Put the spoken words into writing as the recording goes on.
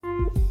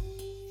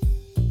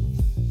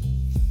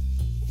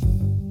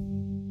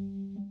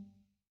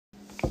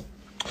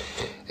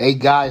Hey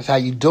guys, how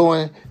you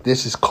doing?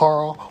 This is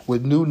Carl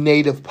with New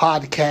Native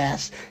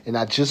Podcast, and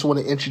I just want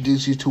to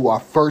introduce you to our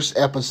first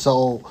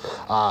episode,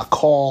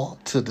 Call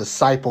to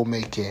Disciple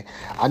Making.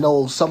 I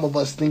know some of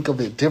us think of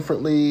it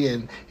differently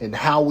and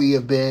how we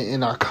have been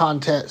in our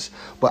context,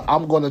 but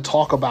I'm going to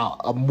talk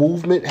about a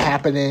movement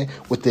happening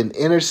within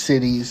inner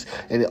cities,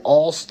 and it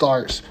all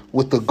starts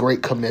with the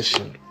Great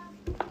Commission.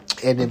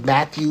 And in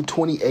Matthew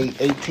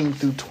 28:18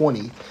 through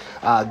 20,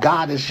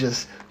 God is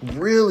just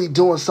really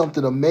doing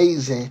something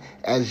amazing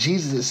as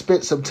Jesus has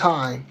spent some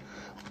time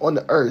on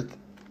the earth.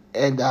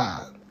 And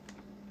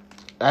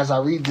as I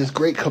read this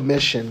Great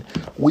Commission,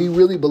 we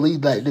really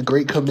believe that the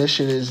Great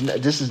Commission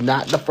this is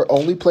not the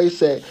only place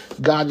that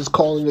God is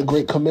calling the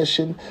Great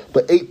Commission.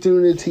 But 8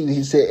 through 19,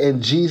 he said,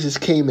 and Jesus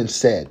came and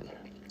said.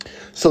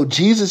 So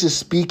Jesus is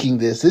speaking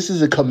this. This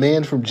is a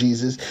command from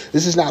Jesus.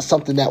 This is not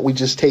something that we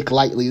just take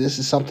lightly. This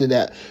is something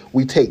that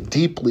we take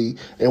deeply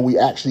and we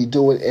actually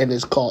do it. And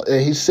it's called,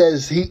 and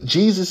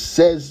Jesus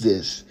says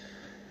this.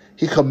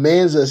 He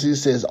commands us. He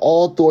says,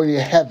 all authority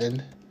in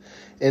heaven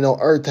and on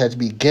earth has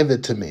been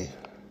given to me.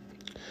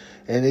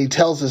 And he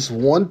tells us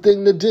one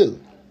thing to do.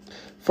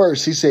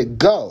 First, he said,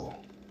 go,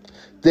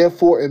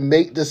 therefore, and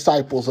make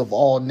disciples of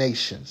all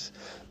nations,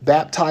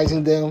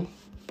 baptizing them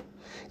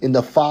in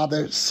the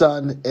Father,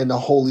 Son, and the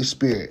Holy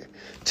Spirit,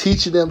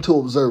 teaching them to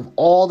observe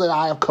all that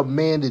I have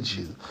commanded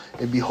you.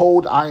 And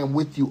behold, I am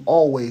with you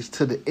always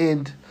to the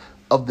end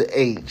of the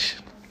age.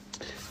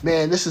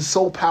 Man, this is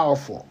so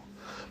powerful.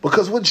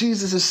 Because what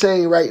Jesus is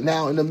saying right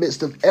now in the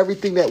midst of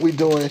everything that we're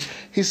doing,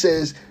 he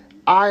says,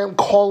 I am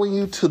calling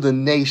you to the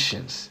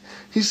nations.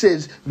 He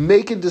says,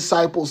 making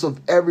disciples of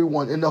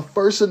everyone. And the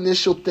first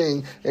initial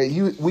thing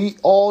that we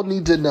all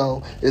need to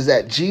know is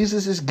that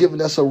Jesus is giving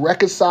us a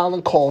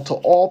reconciling call to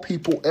all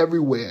people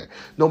everywhere,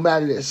 no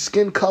matter their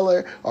skin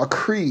color or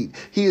creed.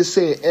 He is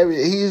saying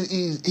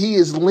he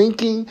is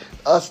linking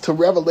us to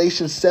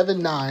Revelation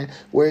 7:9,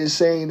 where he's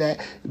saying that,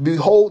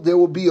 behold, there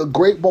will be a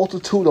great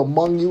multitude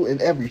among you,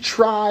 in every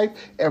tribe,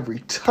 every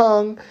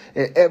tongue,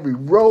 and every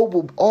robe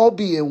will all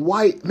be in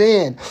white.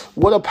 Man,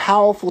 what a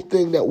powerful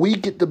thing that we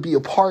get to be a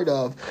part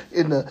of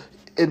in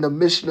the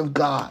mission of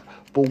God.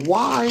 But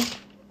why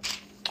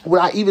would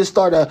I even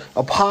start a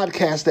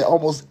podcast that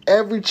almost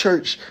every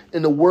church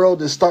in the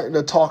world is starting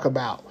to talk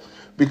about?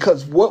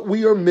 Because what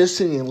we are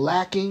missing and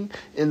lacking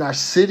in our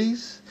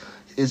cities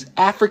is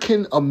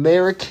African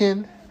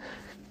American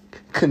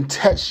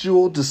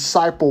contextual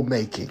disciple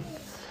making.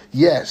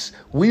 Yes,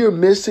 we are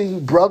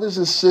missing brothers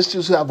and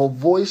sisters who have a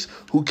voice,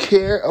 who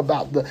care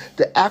about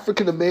the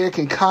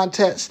African-American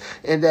context,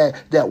 and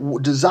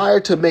that desire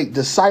to make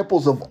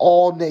disciples of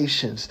all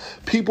nations.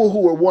 People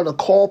who want to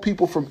call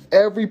people from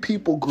every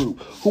people group,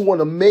 who want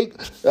to make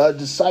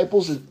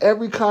disciples in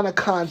every kind of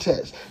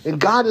context. And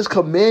God is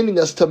commanding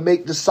us to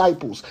make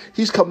disciples.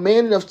 He's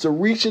commanding us to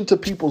reach into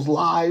people's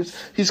lives.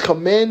 He's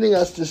commanding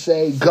us to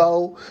say,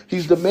 go.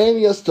 He's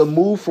demanding us to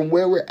move from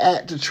where we're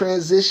at, to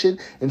transition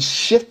and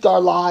shift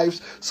our lives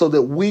so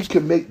that we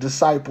can make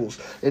disciples.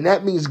 And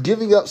that means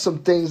giving up some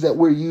things that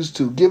we're used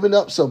to, giving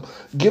up some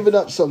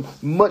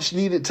much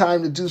needed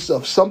time to do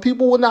stuff. Some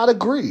people will not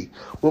agree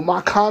with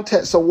my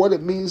context on what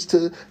it means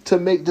to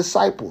make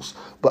disciples.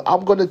 But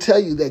I'm going to tell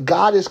you that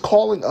God is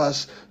calling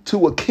us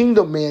to a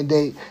kingdom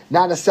mandate,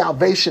 not a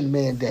salvation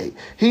mandate.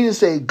 He didn't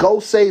say, go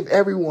save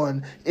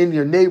everyone in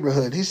your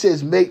neighborhood. He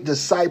says, make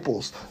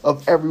disciples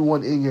of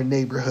everyone in your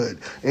neighborhood.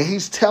 And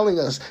he's telling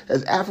us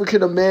as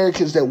African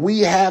Americans that we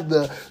have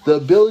the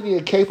ability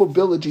and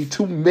capability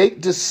to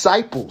make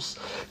disciples,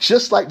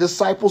 just like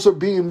disciples are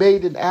being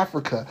made in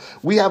Africa.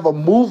 We have a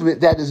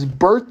movement that is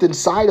birthed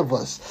inside of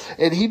us.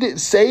 And he didn't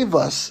save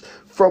us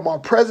from our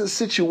present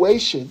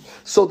situation,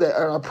 so that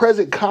in our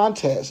present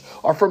context,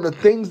 or from the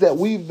things that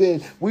we've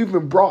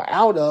been brought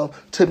out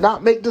of, to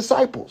not make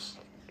disciples.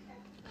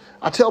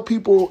 I tell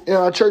people in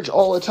our church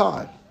all the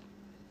time,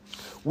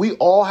 we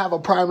all have a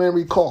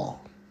primary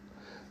call.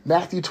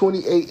 Matthew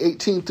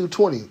 28:18 through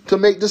 20, to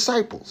make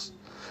disciples.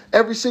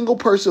 Every single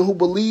person who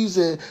believes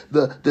in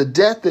the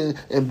death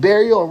and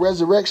burial and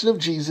resurrection of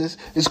Jesus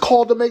is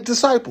called to make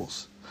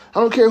disciples. I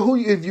don't care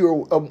if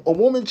you're a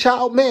woman,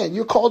 child, man,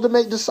 you're called to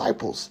make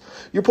disciples.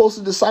 You're supposed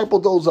to disciple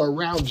those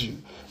around you.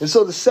 And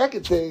so the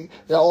second thing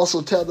that I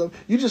also tell them,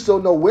 you just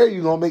don't know where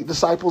you're going to make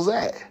disciples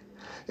at.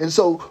 And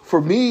so for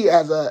me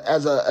as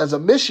a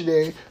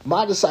missionary,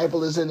 my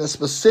disciple is in a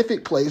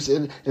specific place,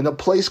 in a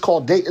place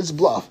called Dayton's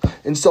Bluff.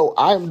 And so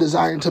I'm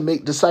desiring to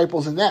make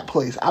disciples in that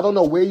place. I don't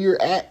know where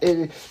you're at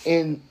in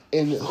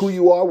who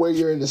you are, where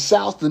you're in the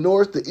south, the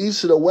north, the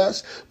east, or the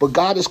west, but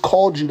God has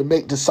called you to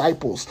make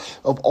disciples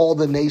of all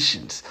the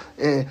nations.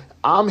 And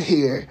I'm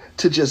here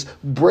to just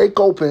break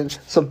open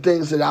some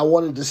things that I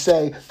wanted to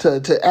say,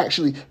 to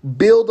actually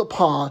build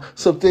upon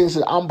some things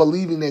that I'm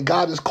believing that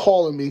God is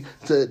calling me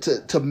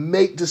to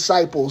make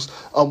disciples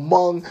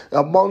among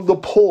the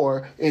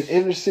poor in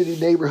inner city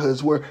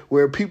neighborhoods,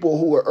 where people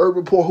who are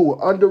urban poor, who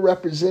are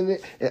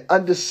underrepresented and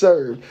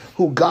underserved,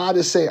 who God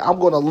is saying, I'm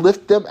going to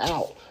lift them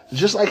out.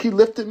 Just like he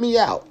lifted me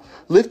out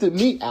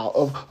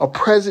of a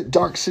present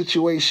dark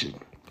situation.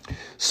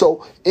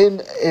 So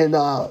in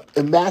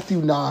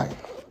Matthew 9,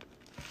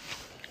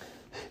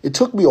 it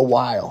took me a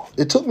while.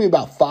 It took me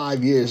about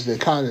 5 years to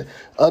kind of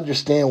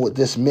understand what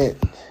this meant.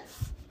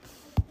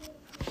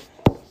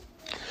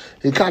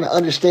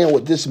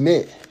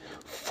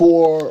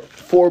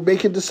 For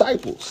making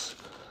disciples.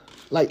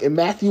 Like in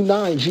Matthew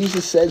 9,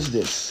 Jesus says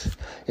this.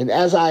 And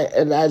as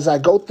I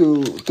go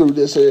through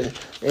this and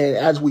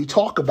as we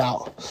talk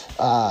about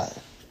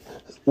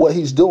what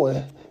he's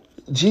doing,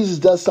 Jesus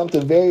does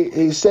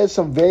he says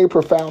some very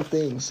profound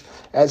things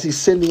as he's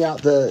sending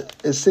out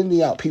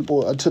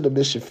people into the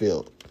mission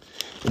field.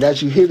 And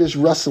as you hear this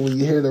rustling,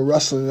 you hear the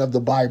rustling of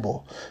the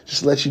Bible.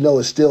 Just to let you know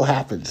it still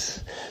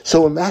happens.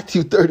 So in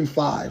Matthew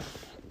 35,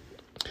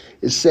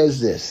 it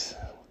says this.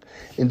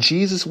 And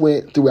Jesus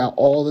went throughout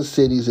all the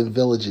cities and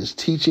villages,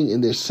 teaching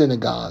in their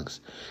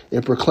synagogues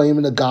and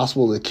proclaiming the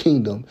gospel of the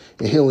kingdom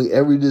and healing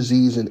every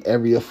disease and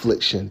every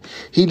affliction.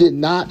 He did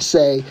not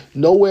say,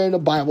 nowhere in the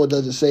Bible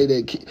does it say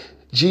that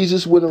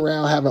Jesus went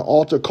around having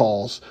altar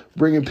calls,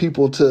 bringing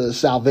people to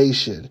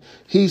salvation.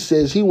 He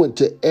says he went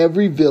to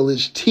every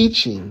village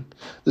teaching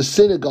the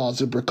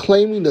synagogues and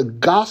proclaiming the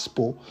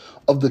gospel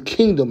of the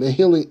kingdom and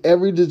healing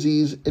every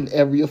disease and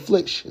every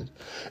affliction.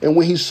 And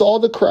when he saw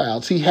the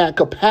crowds, he had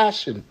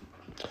compassion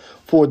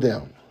for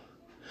them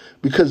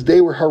because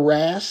they were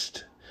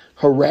harassed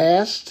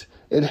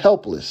and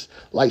helpless,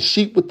 like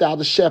sheep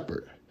without a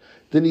shepherd.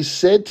 Then he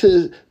said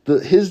to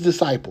his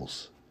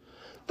disciples,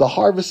 the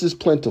harvest is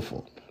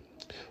plentiful,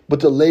 but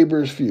the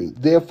laborers few.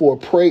 Therefore,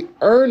 pray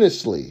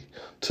earnestly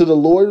to the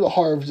Lord of the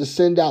harvest to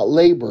send out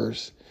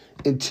laborers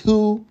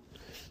into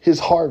his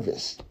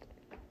harvest.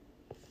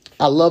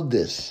 I love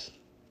this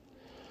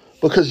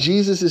because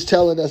Jesus is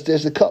telling us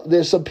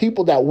there's some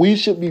people that we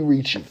should be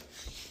reaching.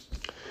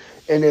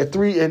 And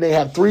they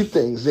have three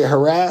things. They're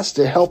harassed,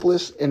 they're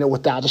helpless, and they're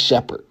without a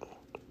shepherd.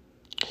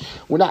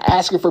 We're not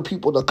asking for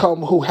people to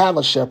come who have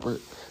a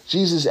shepherd.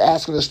 Jesus is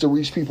asking us to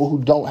reach people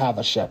who don't have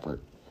a shepherd.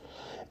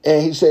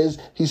 And he says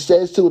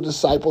to the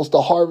disciples,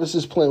 the harvest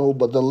is plentiful,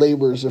 but the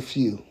laborers are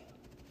few.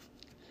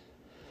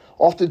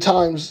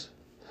 Oftentimes,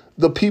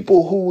 the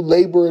people who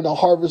labor in the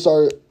harvest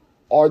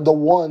are the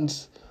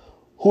ones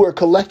who are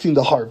collecting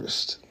the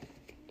harvest.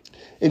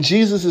 And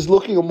Jesus is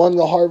looking among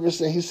the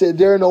harvest, and he said,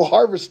 there are no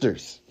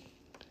harvesters.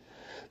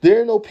 There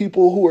are no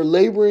people who are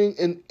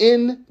laboring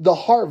in the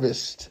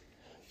harvest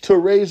to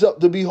raise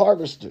up to be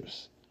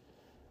harvesters.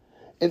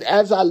 And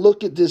as I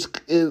look at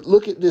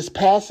this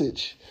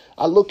passage,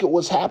 I look at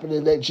what's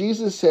happening, that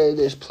Jesus said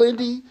there's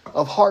plenty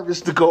of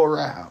harvest to go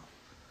around.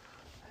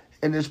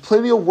 And there's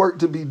plenty of work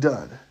to be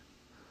done.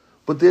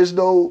 But there's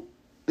no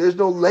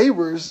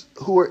laborers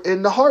who are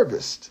in the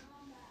harvest.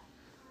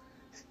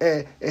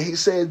 And he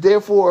said,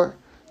 therefore,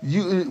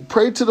 you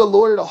pray to the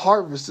Lord of the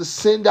harvest to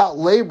send out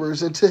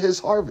laborers into his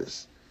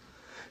harvest.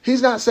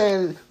 He's not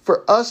saying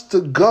for us to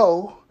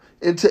go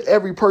into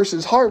every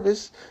person's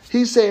harvest.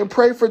 He's saying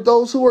pray for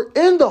those who are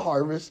in the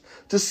harvest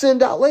to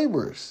send out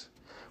laborers.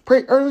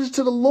 Pray earnestly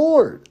to the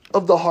Lord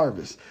of the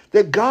harvest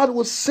that God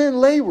would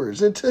send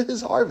laborers into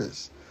his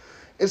harvest.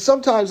 And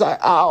sometimes I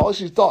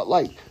actually thought,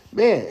 like,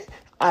 man,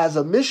 as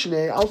a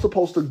missionary, I'm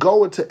supposed to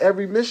go into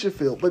every mission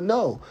field. But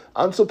no,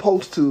 I'm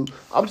supposed to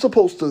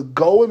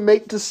go and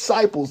make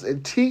disciples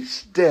and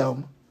teach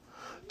them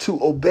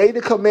to obey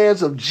the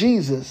commands of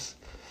Jesus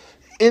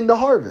in the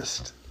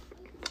harvest.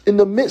 In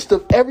the midst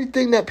of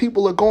everything that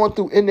people are going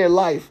through in their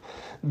life,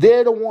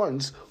 they're the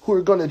ones who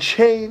are going to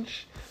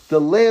change the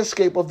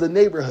landscape of the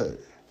neighborhood.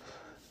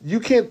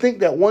 You can't think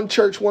that one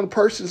church, one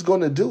person is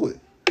going to do it.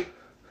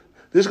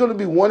 There's going to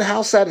be one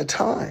house at a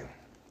time.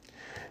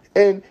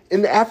 And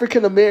in the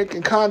African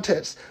American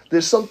context,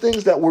 there's some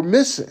things that we're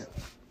missing.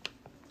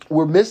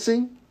 We're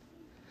missing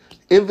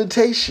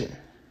invitation.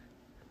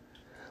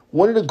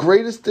 One of the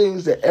greatest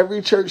things that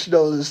every church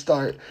knows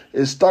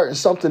is starting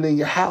something in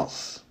your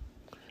house.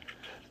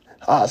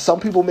 Some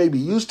people may be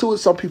used to it.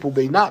 Some people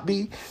may not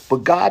be.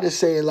 But God is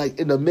saying, like,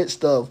 in the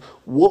midst of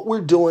what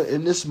we're doing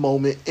in this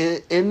moment,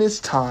 in this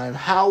time,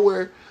 how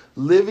we're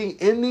living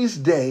in these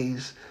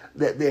days,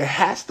 that there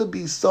has to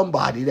be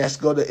somebody that's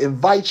going to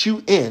invite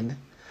you in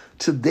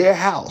to their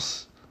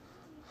house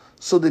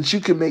so that you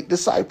can make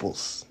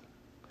disciples,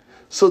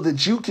 so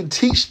that you can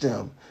teach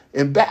them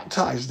and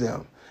baptize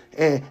them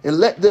and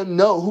let them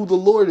know who the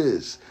Lord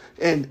is.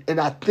 And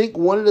I think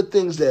one of the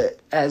things that,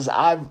 as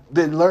I've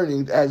been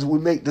learning, as we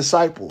make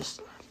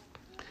disciples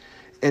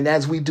and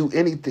as we do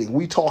anything,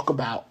 we talk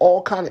about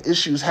all kind of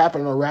issues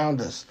happening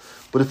around us.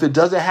 But if it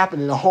doesn't happen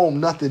in the home,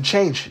 nothing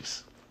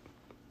changes.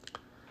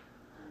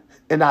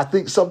 And I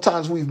think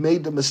sometimes we've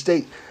made the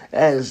mistake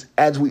as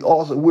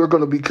we're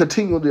going to be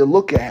continuing to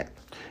look at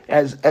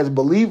as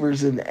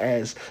believers and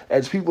as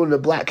people in the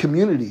black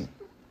community,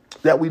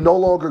 that we no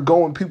longer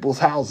go in people's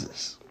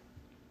houses.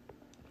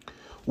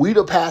 We,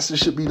 the pastors,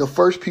 should be the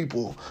first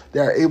people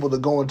that are able to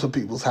go into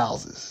people's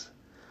houses.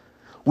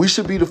 We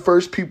should be the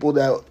first people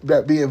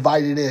that be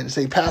invited in and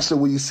say, Pastor,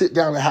 will you sit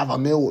down and have a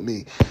meal with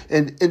me?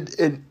 And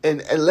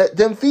let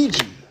them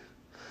feed you.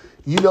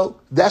 You know,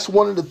 that's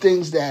one of the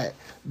things that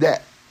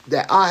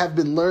I have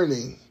been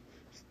learning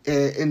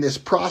in this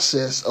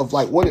process of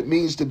like what it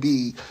means to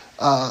be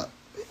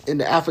in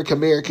the African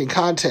American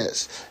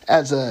context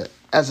as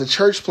a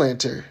church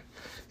planter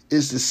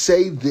is to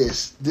say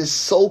this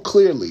so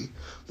clearly.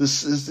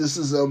 This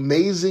is an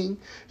amazing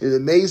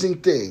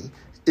thing.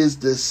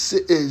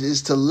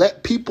 Is to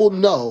let people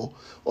know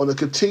on a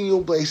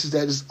continual basis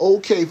that it's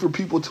okay for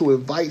people to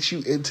invite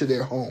you into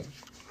their home.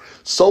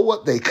 So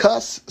what they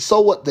cuss,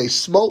 so what they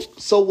smoke,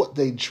 so what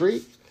they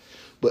drink.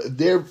 But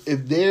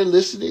if they're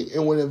listening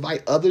and would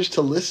invite others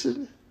to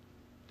listen,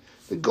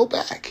 then go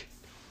back.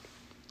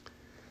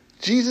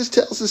 Jesus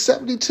tells us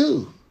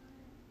 72.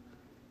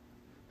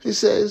 He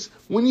says,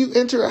 when you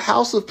enter a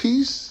house of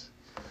peace,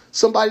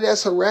 somebody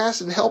that's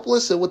harassed and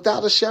helpless and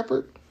without a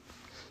shepherd,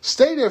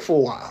 stay there for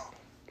a while.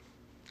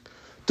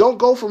 Don't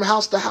go from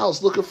house to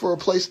house looking for a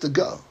place to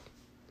go.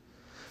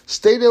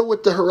 Stay there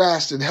with the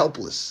harassed and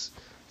helpless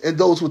and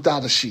those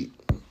without a sheep.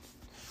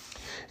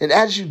 And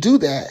as you do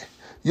that,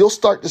 you'll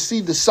start to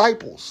see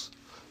disciples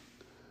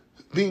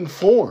being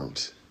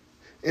formed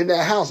in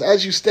that house.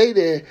 As you stay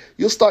there,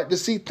 you'll start to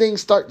see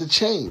things start to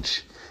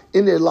change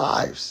in their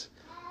lives.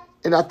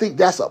 And I think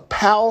that's a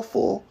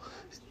powerful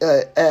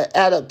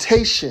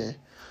adaptation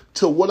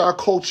to what our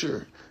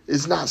culture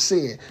is not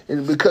seeing.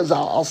 And because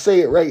I'll say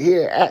it right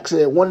here, Acts,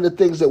 one of the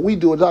things that we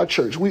do in our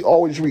church, we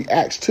always read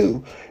Acts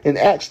 2. And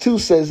Acts 2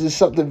 says there's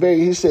something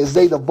he says,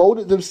 they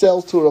devoted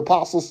themselves to the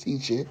apostles'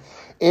 teaching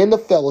and the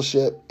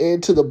fellowship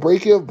and to the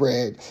breaking of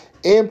bread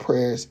and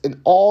prayers, and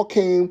all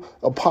came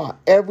upon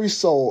every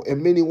soul,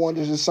 and many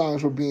wonders and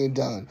signs were being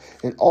done.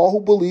 And all who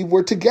believed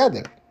were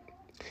together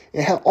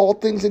and had all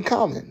things in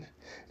common.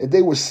 And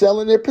they were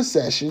selling their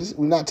possessions.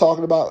 We're not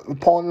talking about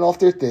pawning off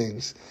their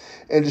things.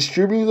 And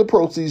distributing the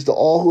proceeds to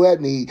all who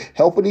had need,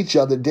 helping each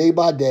other day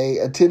by day,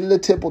 attending the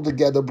temple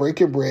together,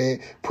 breaking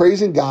bread,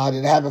 praising God,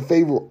 and having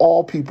favor with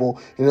all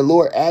people. And the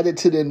Lord added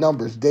to their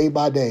numbers day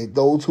by day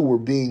those who were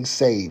being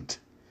saved.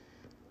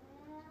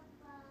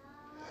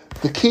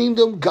 The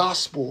kingdom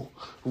gospel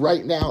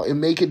right now in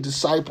making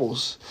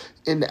disciples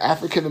in the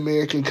African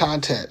American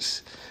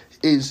context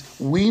is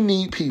we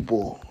need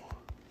people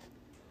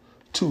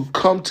to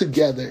come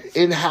together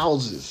in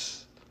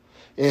houses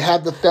and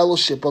have the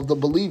fellowship of the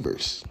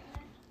believers.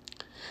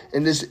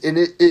 And it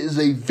is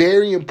a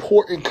very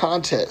important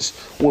context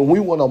when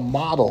we want to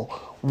model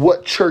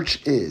what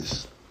church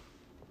is.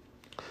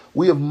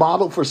 We have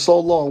modeled for so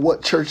long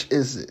what church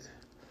is it.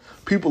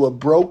 People are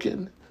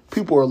broken.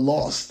 People are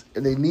lost,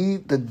 and they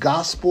need the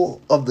gospel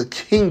of the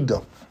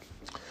kingdom,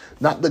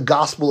 not the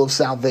gospel of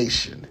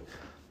salvation.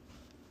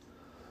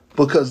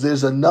 Because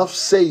there's enough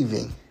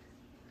saving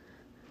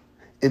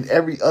in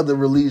every other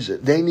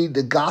religion. They need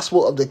the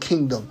gospel of the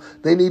kingdom.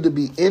 They need to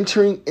be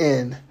entering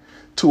in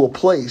to a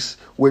place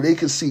where they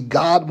can see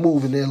God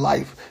move in their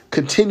life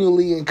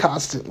continually and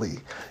constantly.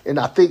 And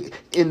I think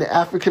in the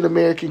African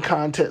American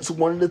context,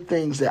 one of the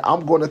things that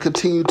I'm going to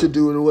continue to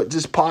do and what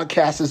this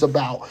podcast is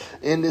about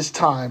in this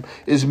time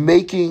is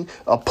making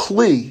a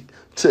plea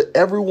to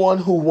everyone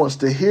who wants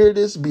to hear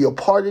this, be a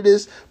part of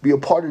this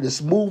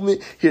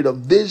movement, hear the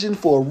vision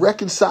for a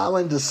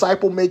reconciling,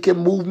 disciple-making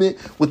movement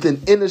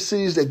within inner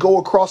cities that go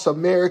across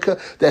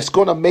America that's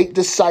going to make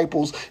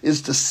disciples,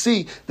 is to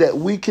see that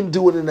we can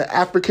do it in the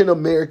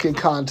African-American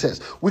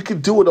context. We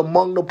can do it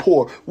among the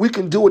poor. We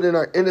can do it in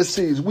our inner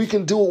cities. We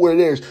can do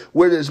it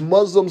where there's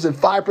Muslims and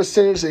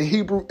 5%ers and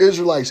Hebrew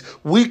Israelites.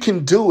 We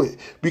can do it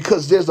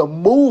because there's a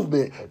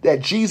movement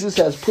that Jesus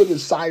has put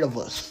inside of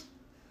us.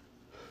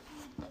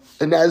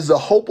 And that is the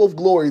hope of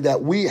glory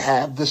that we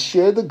have to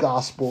share the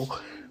gospel,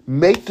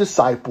 make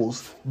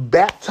disciples,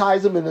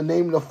 baptize them in the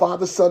name of the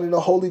Father, Son, and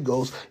the Holy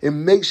Ghost,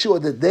 and make sure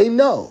that they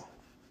know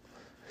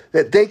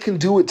that they can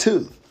do it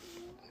too.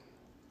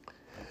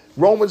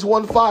 Romans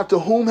 1:5, to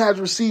whom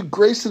has received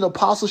grace and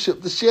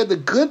apostleship to share the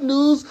good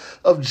news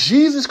of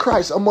Jesus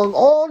Christ among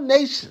all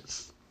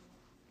nations,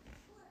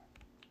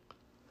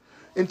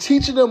 and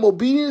teaching them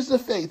obedience to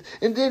faith.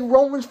 And then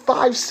Romans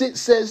 5:6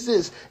 says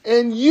this,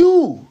 and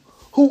you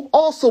who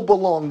also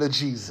belong to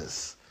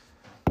Jesus.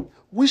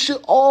 We should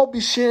all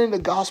be sharing the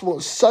gospel in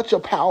such a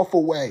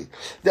powerful way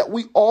that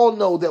we all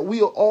know that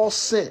we are all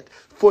sent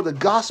for the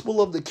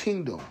gospel of the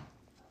kingdom.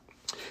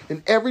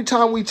 And every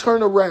time we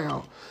turn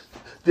around,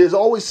 there's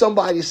always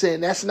somebody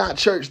saying, that's not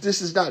church,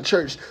 this is not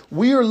church.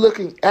 We are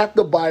looking at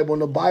the Bible,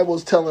 and the Bible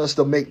is telling us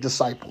to make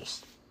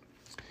disciples.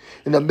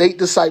 And to make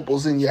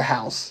disciples in your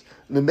house,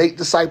 to make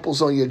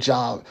disciples on your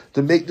job,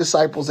 to make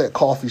disciples at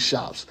coffee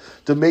shops,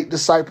 to make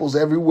disciples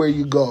everywhere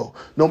you go.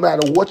 No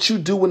matter what you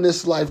do in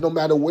this life, no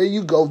matter where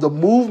you go, the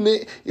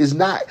movement is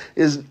not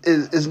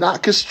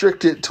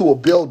constricted to a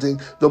building.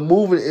 The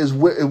movement is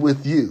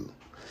with you.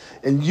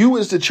 And you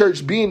as the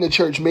church, being the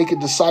church, making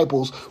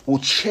disciples will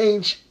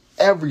change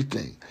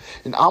everything.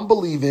 And I'm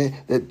believing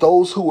that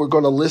those who are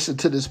going to listen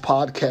to this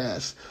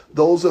podcast,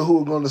 those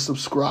who are going to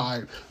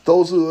subscribe,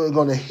 those who are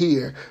going to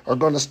hear, are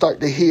going to start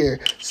to hear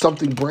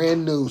something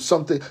brand new,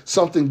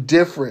 something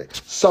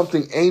different,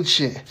 something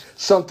ancient,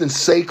 something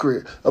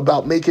sacred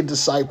about making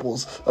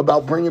disciples,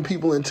 about bringing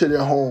people into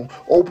their home,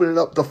 opening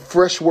up the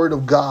fresh word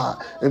of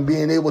God, and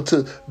being able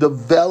to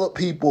develop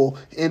people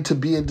into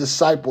being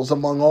disciples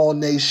among all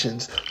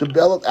nations,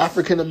 develop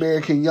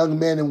African-American young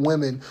men and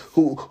women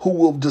who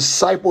will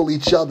disciple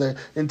each other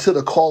into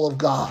the call of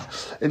God.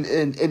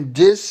 And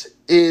this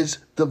is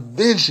the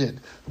vision.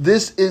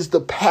 This is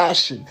the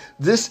passion.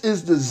 This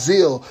is the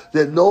zeal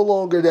that no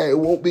longer that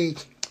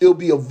it'll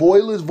be a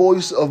voiceless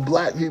voice of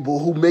black people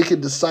who make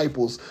it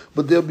disciples,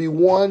 but there'll be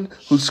one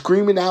who's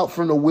screaming out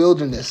from the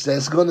wilderness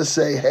that's going to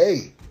say,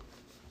 hey,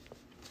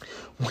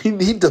 we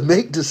need to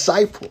make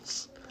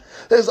disciples.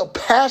 There's a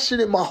passion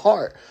in my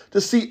heart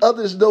to see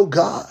others know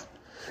God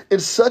in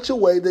such a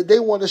way that they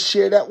want to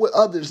share that with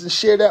others and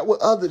share that with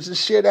others and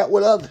share that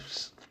with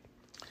others.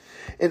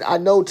 And I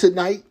know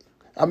tonight,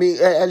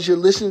 as you're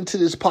listening to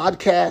this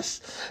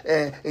podcast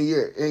and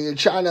you're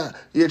trying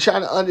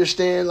to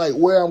understand like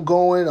where I'm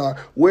going or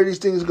where these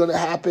things are going to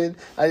happen,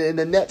 and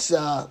the next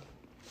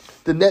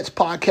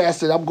podcast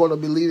that I'm going to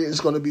be leading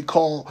is going to be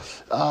called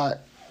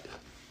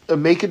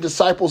Making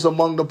Disciples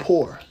Among the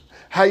Poor.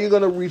 How you're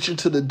going to reach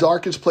into the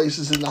darkest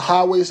places in the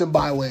highways and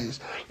byways.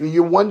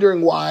 You're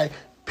wondering why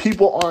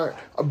people aren't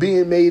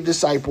being made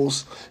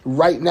disciples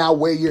right now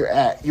where you're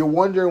at. You're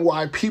wondering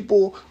why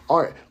people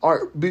aren't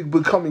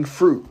becoming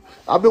fruit.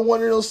 I've been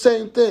wondering those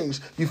same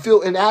things. You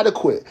feel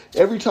inadequate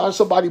every time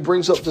somebody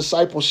brings up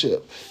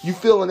discipleship. You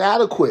feel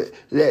inadequate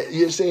that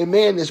you're saying,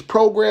 man, this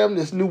program,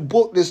 this new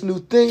book, this new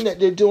thing that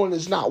they're doing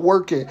is not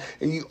working.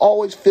 And you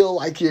always feel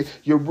like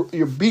you're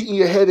beating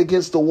your head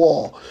against the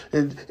wall.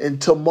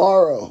 And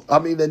tomorrow,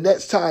 the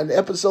next time,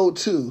 episode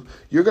 2,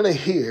 you're going to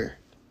hear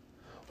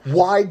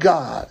why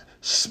God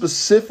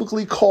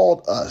specifically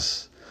called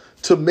us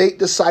to make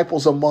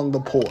disciples among the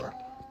poor.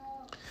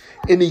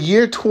 In the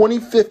year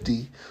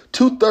 2050,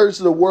 2/3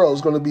 of the world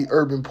is going to be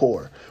urban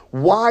poor.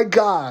 Why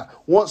God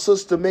wants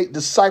us to make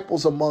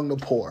disciples among the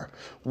poor.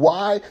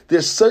 Why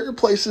there's certain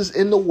places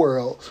in the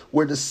world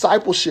where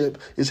discipleship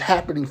is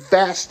happening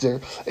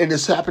faster and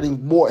it's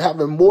happening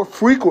more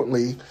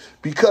frequently,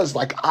 because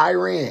like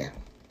Iran,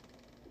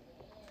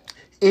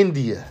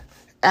 India,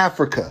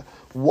 Africa.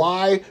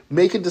 Why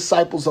making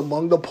disciples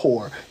among the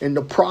poor and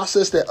the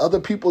process that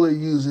other people are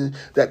using,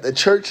 that the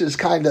church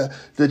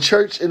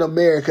in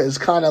America is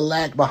kind of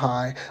lag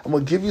behind. I'm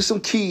gonna give you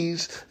some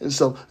keys and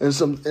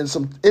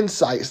some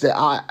insights that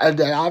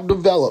I've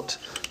developed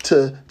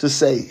to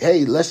say,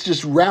 hey, let's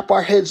just wrap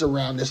our heads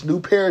around this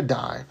new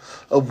paradigm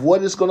of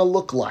what it's gonna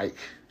look like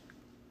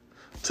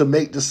to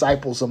make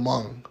disciples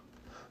among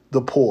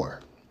the poor.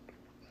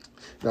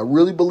 And I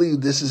really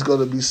believe this is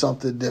gonna be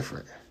something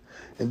different.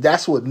 And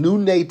that's what New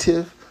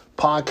Native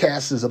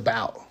Podcast is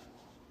about.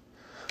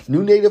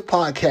 New Native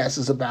Podcast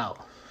is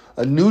about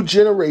a new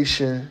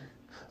generation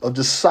of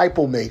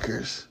disciple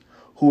makers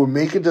who are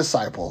making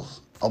disciples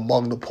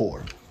among the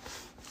poor.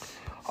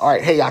 All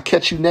right, hey, I'll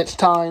catch you next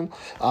time.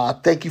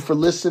 Thank you for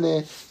listening.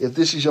 If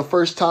this is your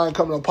first time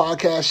coming on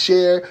podcast,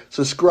 share,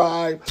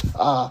 subscribe.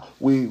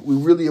 We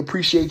really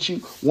appreciate you.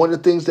 One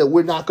of the things that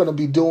we're not going to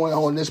be doing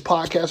on this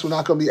podcast, we're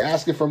not going to be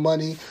asking for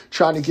money,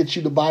 trying to get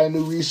you to buy a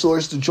new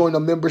resource, to join a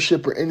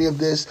membership or any of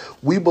this.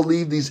 We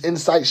believe these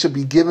insights should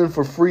be given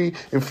for free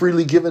and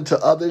freely given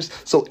to others.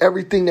 So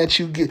everything that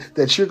you get,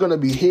 that you're going to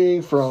be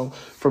hearing from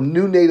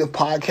New Native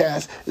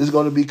Podcast is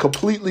going to be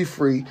completely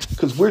free,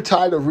 because we're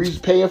tired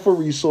of paying for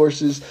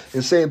resources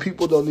and saying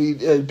people need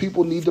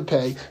to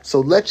pay. So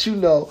let you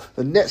know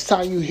the next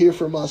time you hear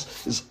from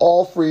us is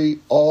all free,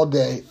 all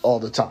day, all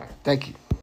the time. Thank you.